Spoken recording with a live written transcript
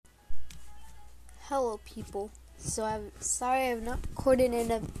Hello, people. So I'm sorry I've not recorded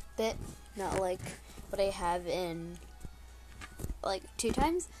in a bit, not like what I have in like 2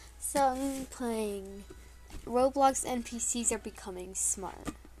 times. So I'm playing Roblox. NPCs are becoming smart.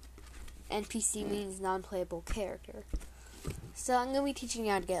 NPC means non-playable character. So I'm gonna be teaching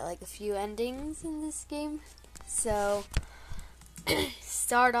you how to get like a few endings in this game. So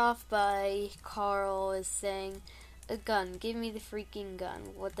start off by Carl is saying, "A gun, give me the freaking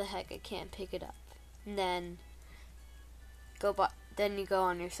gun. What the heck, I can't pick it up." And then you go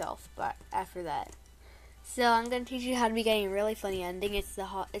on yourself. But after that, so I'm gonna teach you how to be getting a really funny ending. It's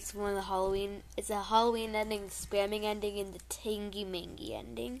one of the Halloween. It's a Halloween ending, spamming ending, and the Tangy Mangy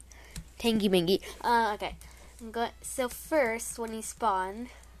ending. Tangy Mangy. Okay. So first, when you spawn,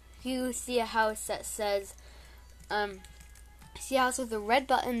 you see a house that says, see a house with a red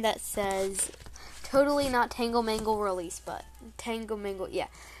button that says, "Totally not Tangle Mangle release button." Tangle Mangle, yeah,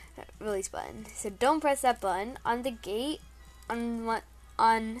 release button. So don't press that button. On the gate, on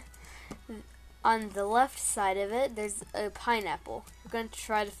the left side of it, there's a pineapple. You're going to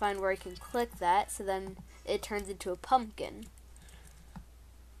try to find where you can click that, so then it turns into a pumpkin.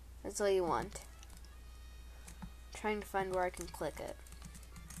 That's what you want. Trying to find where I can click it.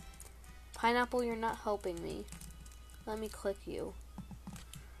 Pineapple, you're not helping me. Let me click you.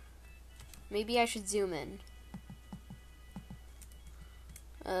 Maybe I should zoom in.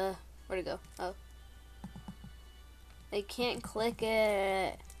 Where'd it go? Oh. I can't click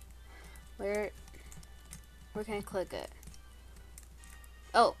it. Where can I click it?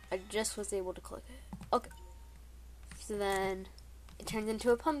 Oh, I just was able to click it. Okay. So then it turns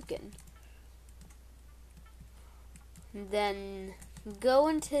into a pumpkin. Then go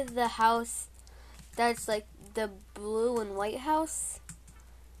into the house that's like the blue and white house.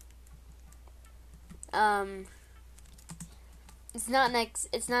 It's not next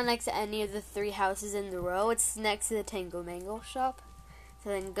to any of the 3 houses in the row. It's next to the Tango Mango shop. So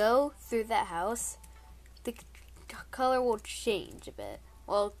then go through that house. The color will change a bit.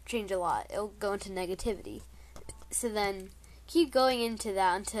 Well, change a lot. It'll go into negativity. So then keep going into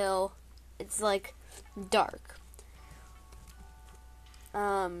that until it's like dark.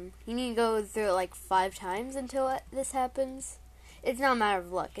 You need to go through it like 5 times until this happens. It's not a matter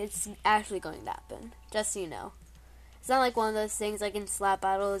of luck. It's actually going to happen. Just so you know. It's not like one of those things like in Slap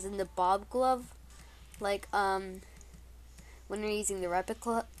Battles in the Bob Glove. Like, when you're using the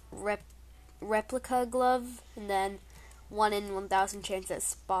replica glove, and then 1 in 1,000 chance that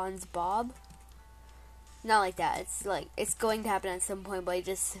spawns Bob. Not like that. It's like, it's going to happen at some point, but you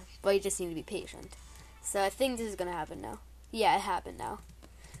just need to be patient. So I think this is going to happen now. Yeah, it happened now.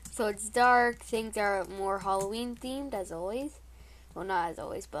 So it's dark, things are more Halloween themed, as always. Well, not as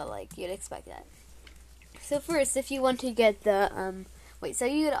always, but like, you'd expect that. So first, if you want to get the, so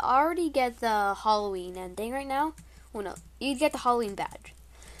you'd already get the Halloween ending right now. Well, no, you'd get the Halloween badge.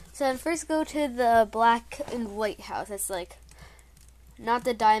 So then first go to the black and white house. That's like, not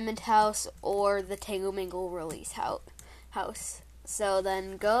the diamond house or the Tango Mango release house. So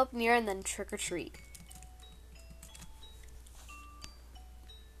then go up near and then trick or treat.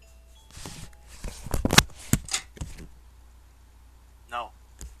 No.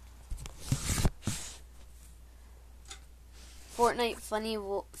 Fortnite Funny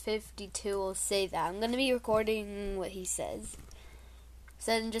 52 will say that. I'm going to be recording what he says.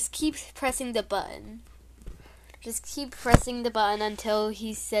 So then just keep pressing the button. Just keep pressing the button until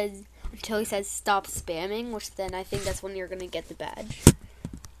he says stop spamming, which then I think that's when you're going to get the badge.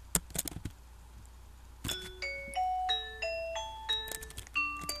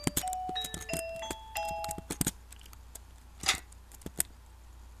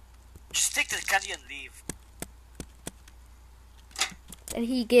 Just take the candy and leave. Then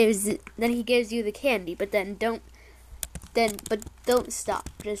he gives you the candy, but don't stop.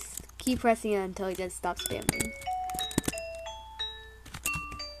 Just keep pressing it until he just stops spamming.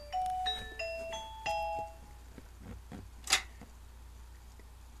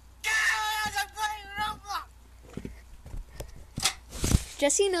 Yes, I'm playing Roblox.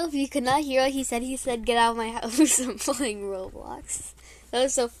 Just so you know, if you could not hear what he said "Get out of my house." I'm playing Roblox. That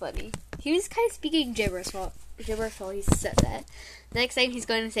was so funny. He was kind of speaking gibberish while he said that. Next time he's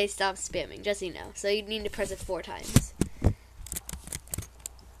going to say stop spamming, just so you know. So you need to press it 4 times.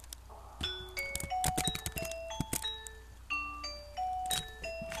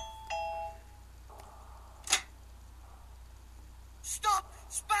 Stop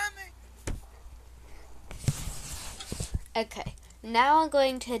spamming. Okay. Now I'm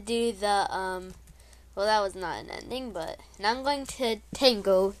going to do the well, that was not an ending, but now I'm going to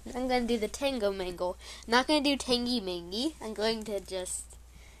tango. I'm going to do the Tango Mango. I'm not going to do Tangy Mangy. I'm going to just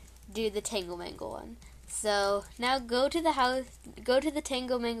do the Tango Mango one. So now go to the house, go to the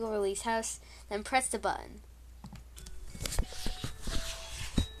Tango Mango release house, then press the button.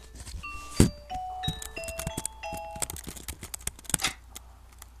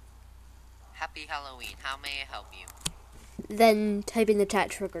 Happy Halloween. How may I help you? Then type in the chat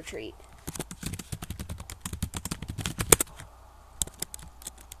trick or treat.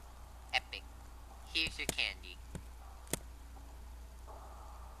 Epic. Here's your candy.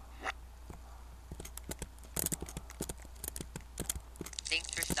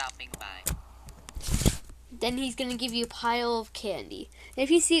 Thanks for stopping by. Then he's gonna give you a pile of candy. And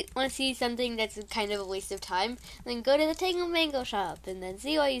if you want to see something that's kind of a waste of time, then go to the Tango Mango shop and then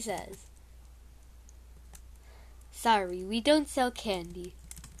see what he says. Sorry, we don't sell candy.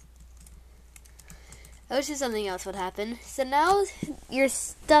 I wish something else would happen. So now you're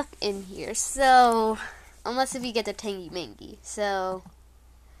stuck in here. So, unless if you get the Tangy Mangy. So,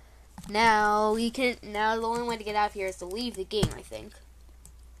 now now the only way to get out of here is to leave the game, I think.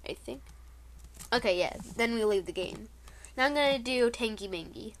 Okay, yeah, then we leave the game. Now I'm gonna do Tangy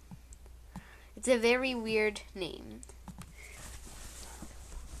Mangy. It's a very weird name.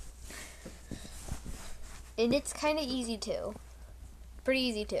 And it's kind of easy too. Pretty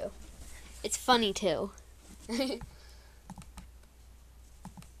easy too. It's funny too.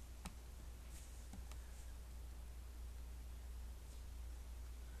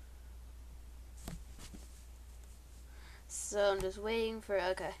 So I'm just waiting for,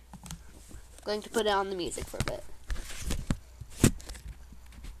 okay. Going to put on the music for a bit.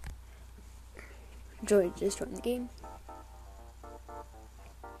 George just joined the game.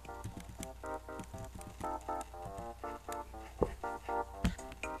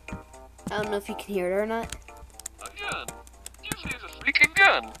 I don't know if you can hear it or not. Again, this is a freaking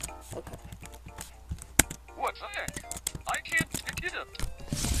gun. Okay. What's that? I can't pick it up.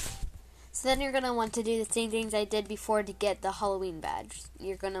 So then you're going to want to do the same things I did before to get the Halloween badge.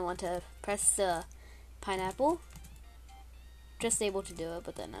 You're going to want to press the pineapple. Just able to do it,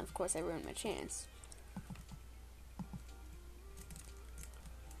 but then of course I ruined my chance.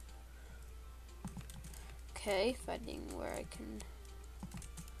 Okay, finding where I can...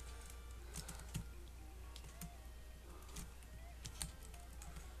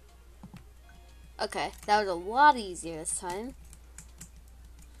 Okay, that was a lot easier this time.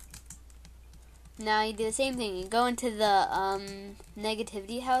 Now you do the same thing. You go into the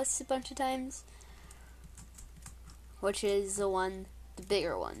negativity house a bunch of times, which is the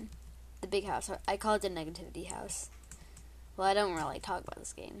bigger one, the big house. I call it the negativity house. Well, I don't really talk about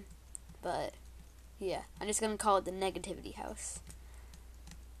this game, but yeah, I'm just gonna call it the negativity house.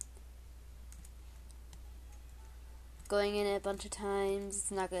 Going in it a bunch of times.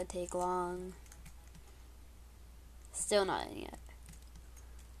 It's not gonna take long. Still not in yet.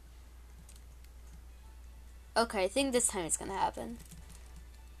 Okay, I think this time it's gonna happen.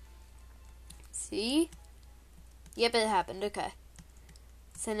 See? Yep, it happened. Okay.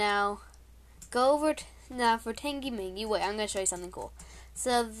 So now, go over now for Tangy Mangy. Wait, I'm gonna show you something cool.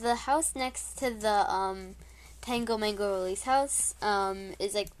 So the house next to the Tango Mango release house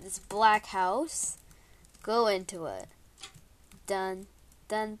is like this black house. Go into it. Dun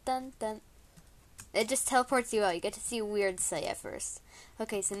dun dun dun. It just teleports you out. You get to see a weird sight at first.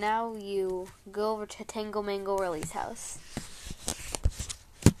 Okay, so now you go over to Tango Mango release house.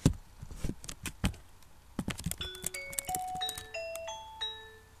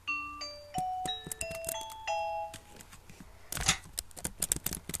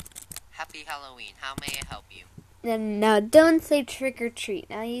 Happy Halloween. How may I help you? And now don't say trick or treat.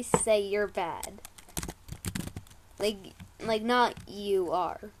 Now you say you're bad. Like not you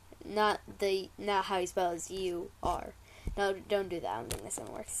are. Not how you spell is you are. No, don't do that. I don't think that's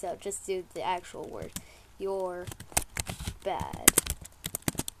gonna work. So just do the actual word. You're bad.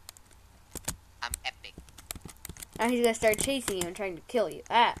 I'm epic. Now he's gonna start chasing you and trying to kill you.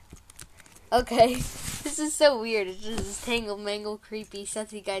 Ah. Okay. This is so weird. It's just this Tangle Mangle creepy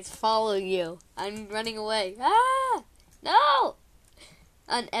sussy guys following you. I'm running away. Ah! No!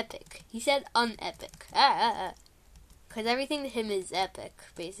 Unepic. He said unepic. Ah. Because everything to him is epic,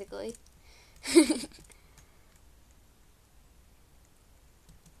 basically.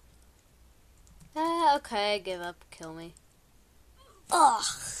 Okay, I give up. Kill me. Ugh.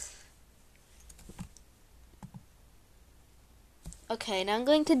 Okay, now I'm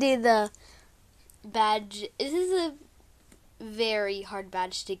going to do the badge. This is a very hard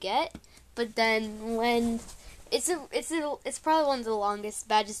badge to get, but then when it's probably one of the longest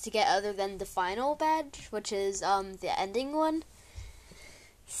badges to get, other than the final badge, which is the ending one.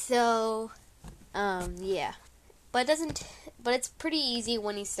 So, yeah, but it's pretty easy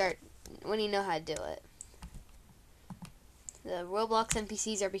when you start know how to do it. The Roblox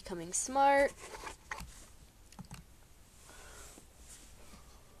NPCs are becoming smart.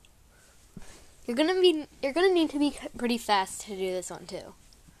 You're gonna need to be pretty fast to do this one too.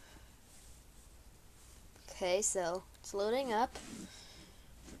 Okay, so it's loading up.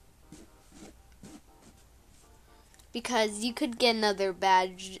 Because you could get another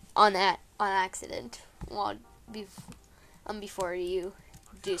badge on accident before you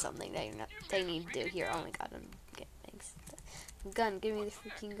do something that they need to do. Here, oh my god, thanks. Gun, give me the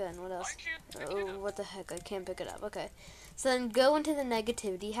freaking gun. What else? Oh, what the heck? I can't pick it up. Okay, so then go into the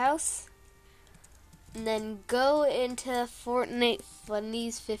negativity house, and then go into Fortnite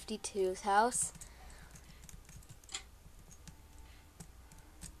Funnies 52's house.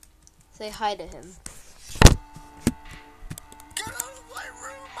 Say hi to him. Get out of my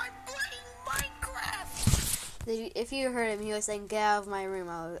room! I'm playing Minecraft! If you heard him, he was saying, "Get out of my room,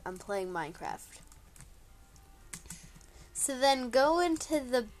 I'm playing Minecraft." So then go into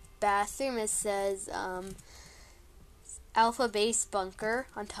the bathroom. It says Alpha Base Bunker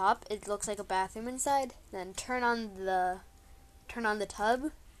on top. It looks like a bathroom inside. Then turn on the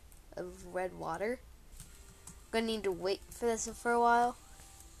tub of red water. I'm gonna need to wait for this for a while.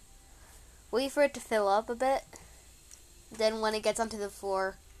 Wait for it to fill up a bit. Then when it gets onto the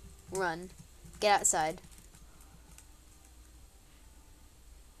floor, run. Get outside.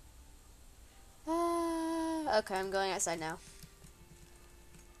 Okay, I'm going outside now.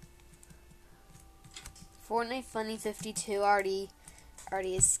 Fortnite Funny 52 already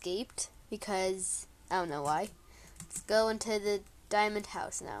escaped because I don't know why. Let's go into the Diamond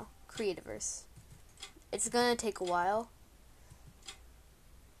House now. Creativerse. It's gonna take a while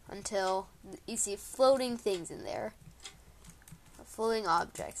until you see floating things in there. Floating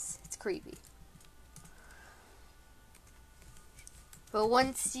objects. It's creepy. But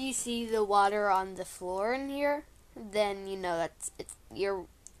once you see the water on the floor in here, then you know that's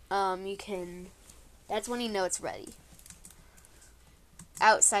that's when you know it's ready.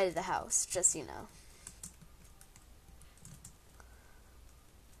 Outside of the house, just so you know.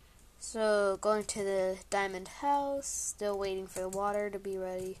 So going to the Diamond House, still waiting for the water to be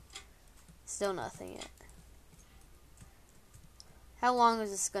ready. Still nothing yet. How long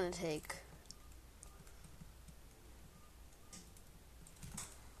is this gonna take?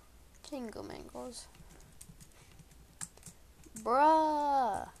 Jingle mangles.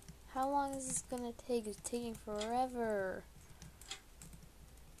 Bruh! How long is this gonna take? It's taking forever.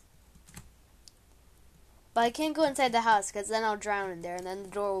 But I can't go inside the house because then I'll drown in there and then the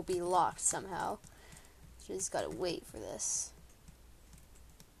door will be locked somehow. Just gotta wait for this.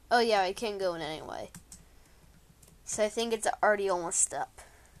 Oh yeah, I can't go in anyway. So I think it's already almost up.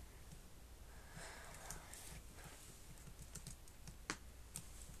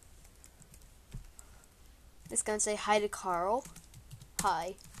 It's gonna say hi to Carl.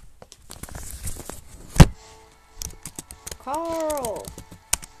 Hi. Carl!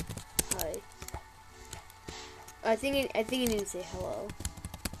 Hi. I think you need to say hello.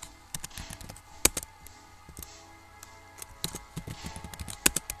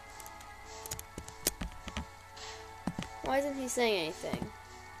 Why isn't he saying anything?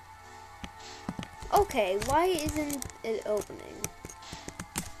 Okay, why isn't it opening?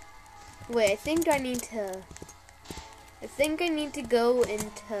 Wait, I think I need to go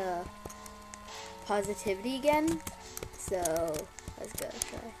into positivity again. So, let's go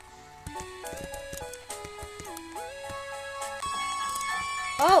try.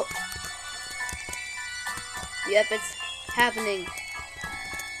 Oh! Yep, it's happening.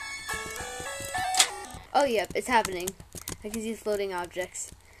 Oh, yep, it's happening. I can see floating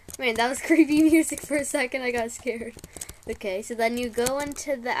objects. Man, that was creepy music for a second. I got scared. Okay, so then you go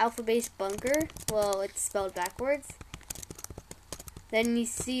into the Alpha Base Bunker. Well, it's spelled backwards. Then you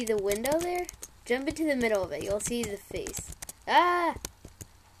see the window there. Jump into the middle of it. You'll see the face. Ah!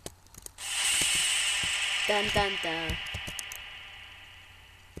 Dun dun dun.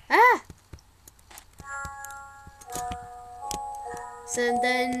 Ah! So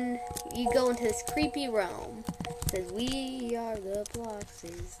then you go into this creepy realm. It says, "We are the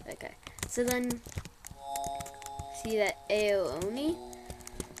Bloxies." Okay. So then, see that Aooni?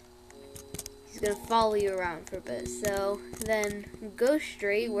 He's gonna follow you around for a bit. So then go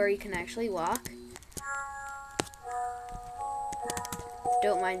straight where you can actually walk.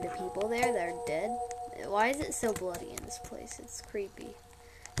 Don't mind the people there, they're dead. Why is it so bloody in this place? It's creepy.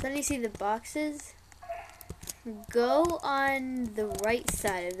 Then you see the boxes. Go on the right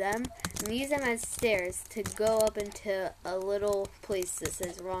side of them and use them as stairs to go up into a little place that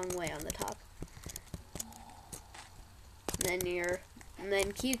says wrong way on the top. And then And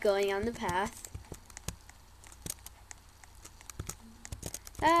then keep going on the path.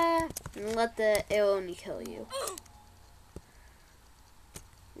 And let it'll only kill you.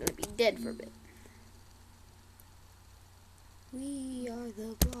 You're gonna be dead for a bit. We are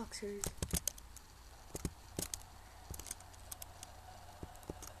the Bloxers.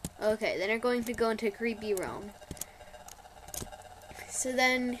 Okay, then you're going to go into a creepy realm. So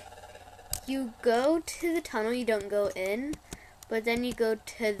then you go to the tunnel, you don't go in, but then you go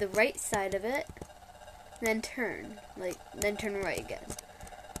to the right side of it, and then turn, then turn right again.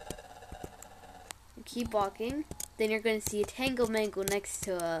 You keep walking, then you're going to see a Tangle Mangle next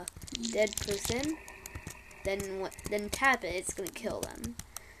to a dead person, then tap it, it's going to kill them.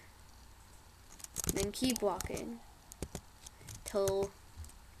 Then keep walking,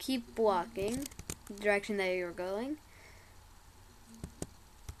 keep walking, the direction that you're going.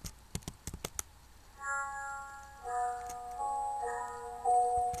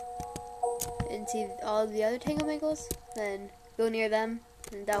 And see all the other Tangle Mangles, then go near them,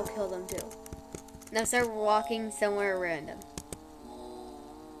 and that'll kill them too. Now start walking somewhere random.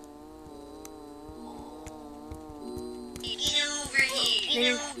 Get over here.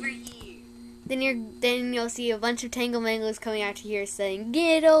 Get over here. Then you'll see a bunch of Tangle Mangles coming after you saying,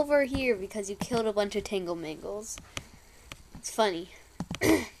 "Get over here," because you killed a bunch of Tangle Mangles. It's funny.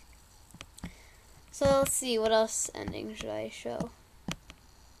 So let's see, what else ending should I show?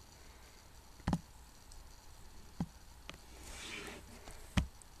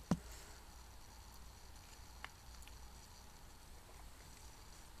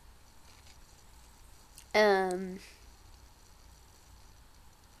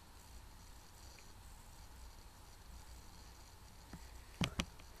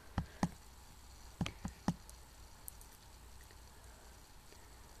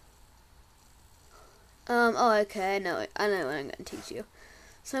 Oh, okay, I know what I'm going to teach you.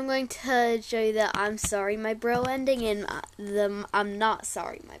 So I'm going to show you the "I'm sorry, my bro" ending and the "I'm not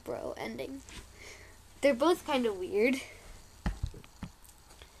sorry, my bro" ending. They're both kind of weird.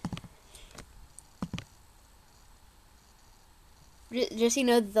 Just so you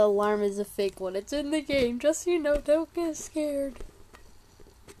know, the alarm is a fake one. It's in the game. Just so you know, don't get scared.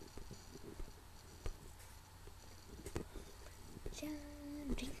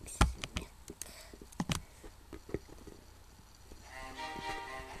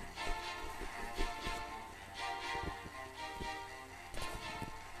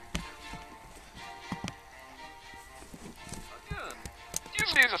 Give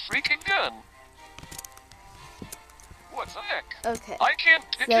me the freaking gun. What the heck? Okay. I can't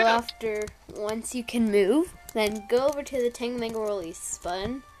pick So it up. once you can move, then go over to the Tangle Mangle release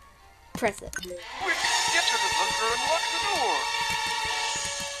button, press it. Quick, get to the bunker and lock the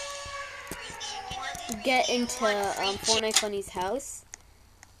door. Get into Fortnite Funny's house,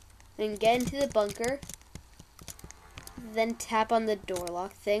 then get into the bunker, then tap on the door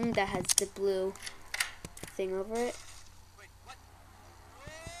lock thing that has the blue thing over it.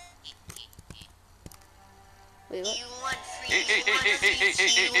 Wait, what? You want free Hey, hey, hey, hey, hey, hey,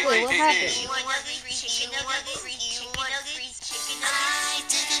 hey, hey, Wait, what hey, happened? You want free chicken nuggets? Free chicken nuggets? I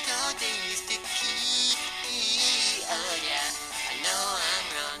didn't know they used to keep. Oh yeah, I know I'm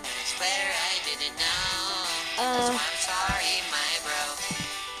wrong. I swear I didn't know. So I'm sorry, my bro.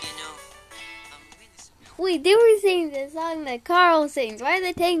 You know, I'm really sorry. Wait, they were singing the song that Carl sings. Why are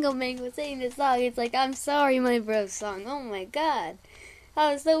the Tangle Mangle singing this song? It's like "I'm Sorry, My Bro" song. Oh my god.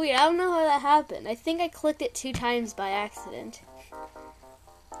 That was so weird. I don't know how that happened. I think I clicked it 2 times by accident.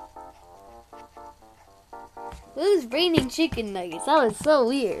 It was raining chicken nuggets. That was so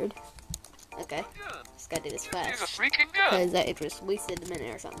weird. Okay, Gun. just gotta do this Give me the fast. freaking gun. Because it just wasted a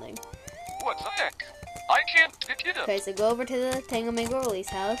minute or something. What the heck? I can't pick it up. Okay, so go over to the Tangle Mangle release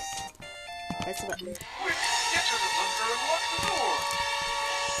house. Press the button. Quick, get to the bunker and lock the door.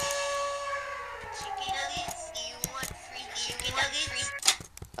 Chicken nuggets? You want free chicken nuggets?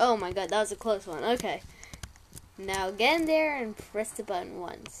 Oh my god, that was a close one. Okay. Now get in there and press the button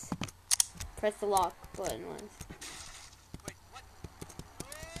once. Press the lock button once.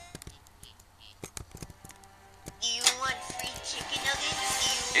 You want free chicken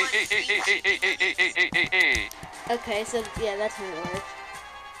nuggets? Hey, You want hey, hey, hey, hey, hey, hey, hey, hey, hey, hey, hey. Okay, so yeah, that's how it works.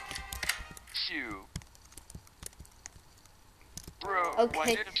 Phew. Bro, Okay, why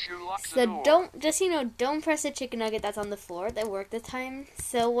didn't you lock the So door? don't press the chicken nugget that's on the floor. That worked this time.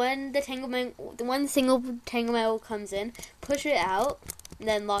 So when the single Tangle Mangle comes in, push it out, and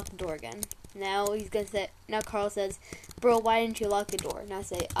then lock the door again. Now he's gonna say. Now Carl says, "Bro, why didn't you lock the door?" Now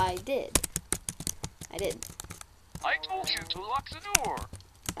say, "I did. I did. I told you to lock the door.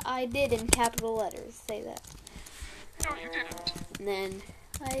 I did" in capital letters. Say that. No, you didn't. And then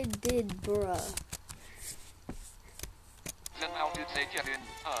I did bruh. Then how did they get in?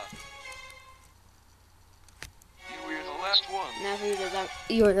 You were the last one. Now if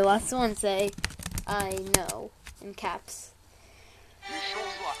you were the last one, say I know in caps. You sure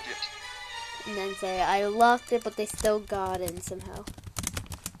locked it. And then say I locked it but they still got in somehow.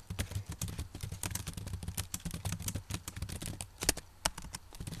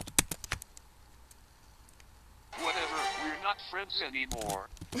 Whatever, we're not friends anymore.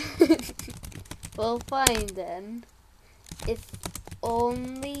 Well, fine then. If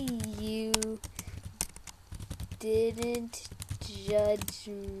only you didn't judge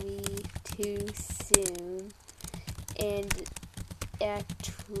me too soon and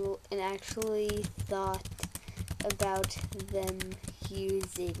actually thought about them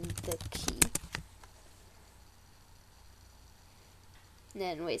using the key. And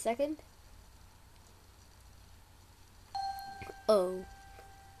then, wait a second. Oh.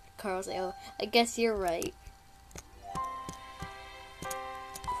 Carl's like, oh, I guess you're right.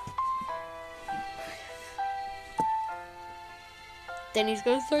 Then he's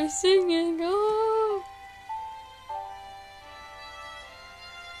gonna start singing. Oh!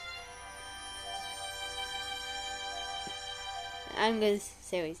 I'm gonna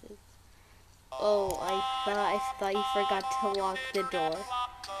say what he says. Oh, I thought you forgot to lock the door.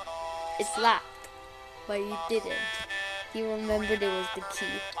 It's locked, but you didn't. You remembered it was the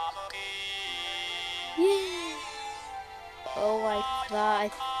key. Yeah. Oh, I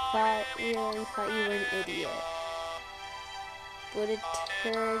really thought you were an idiot. But it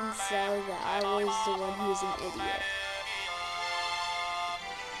turns out that I was the one who's an idiot.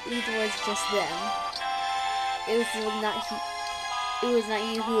 It was just them. It was not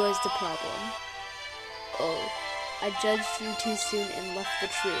you who was the problem. Oh, I judged you too soon and left the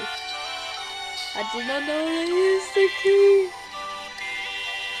truth. I did not know they used the key.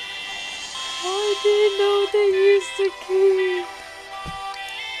 I didn't know they used the key.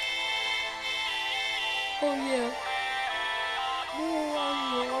 Oh yeah. No,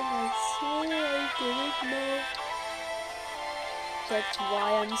 I'm wrong. I swear I didn't know. That's why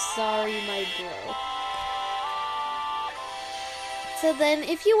I'm sorry, my bro. So then,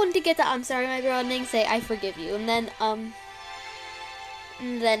 if you want to get the I'm sorry, my bro ending, say I forgive you. And then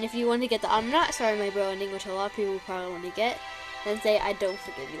if you want to get the I'm not sorry, my bro ending, which a lot of people probably want to get, then say I don't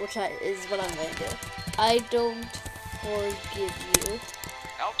forgive you, which is what I'm going to do. I don't forgive you.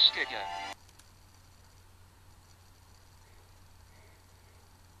 Outsticker.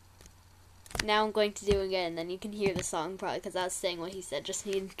 Now I'm going to do it again, and then you can hear the song probably because I was saying what he said, just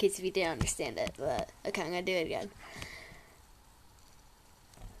in case if you didn't understand it. But okay, I'm going to do it again.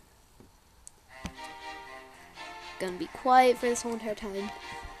 Gonna be quiet for this whole entire time.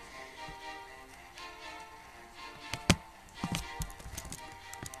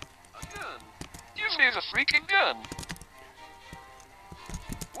 A gun. Give me the freaking gun.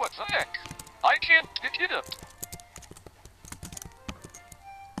 What the heck? I can't pick it up.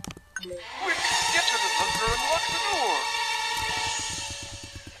 Quick, get to the bunker and lock the door.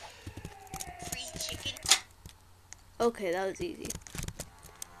 Free chicken. Okay, that was easy.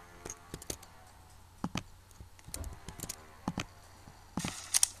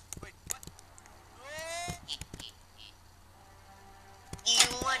 Do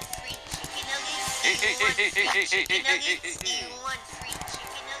you want free chicken nuggets? Hey, Do you want hey, free hey, chicken hey, nuggets? Do hey. you want free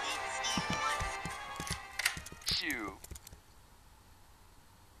chicken nuggets? Do you want... Phew.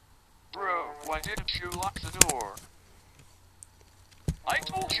 Bro, why didn't you lock the door? I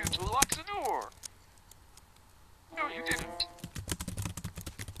told you to lock the door. No, you didn't.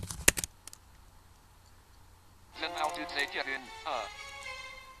 Then how did they get in?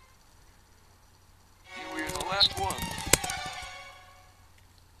 You were the last one.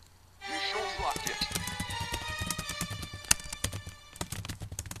 You sure locked it.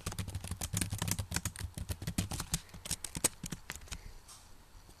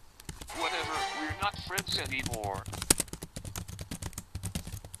 Whatever, we're not friends anymore.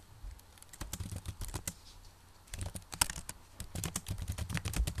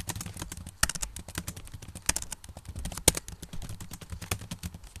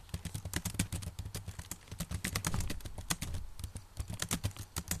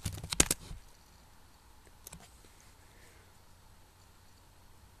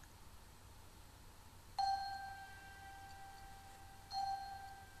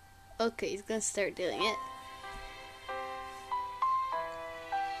 Okay, he's gonna start doing it.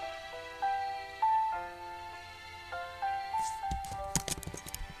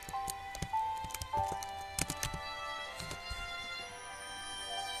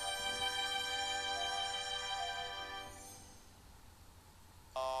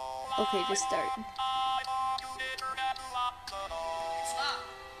 Okay, just start. Stop.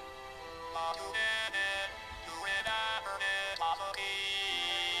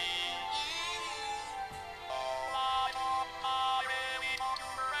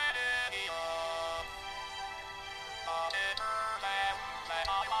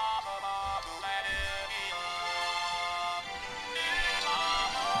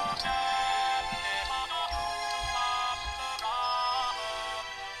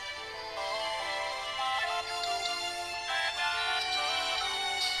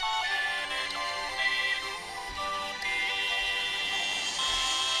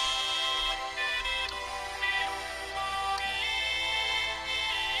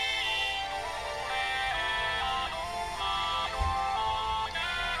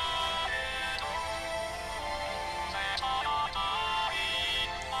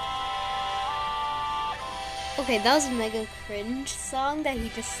 Okay, that was a mega cringe song that he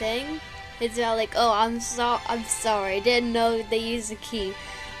just sang. It's about like, oh, I'm sorry, I didn't know they used a key.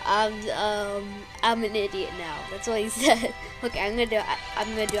 I'm an idiot now. That's what he said. Okay, I'm gonna do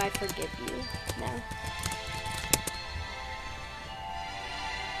I forgive you now.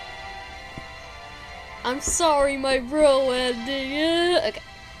 I'm sorry, my bro ending. Okay.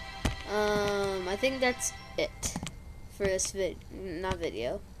 I think that's it for this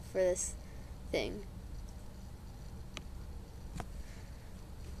video, for this thing.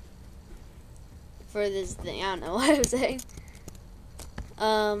 For this thing, I don't know what I'm saying.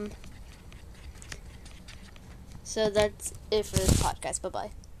 So that's it for this podcast. Bye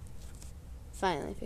bye. Finally.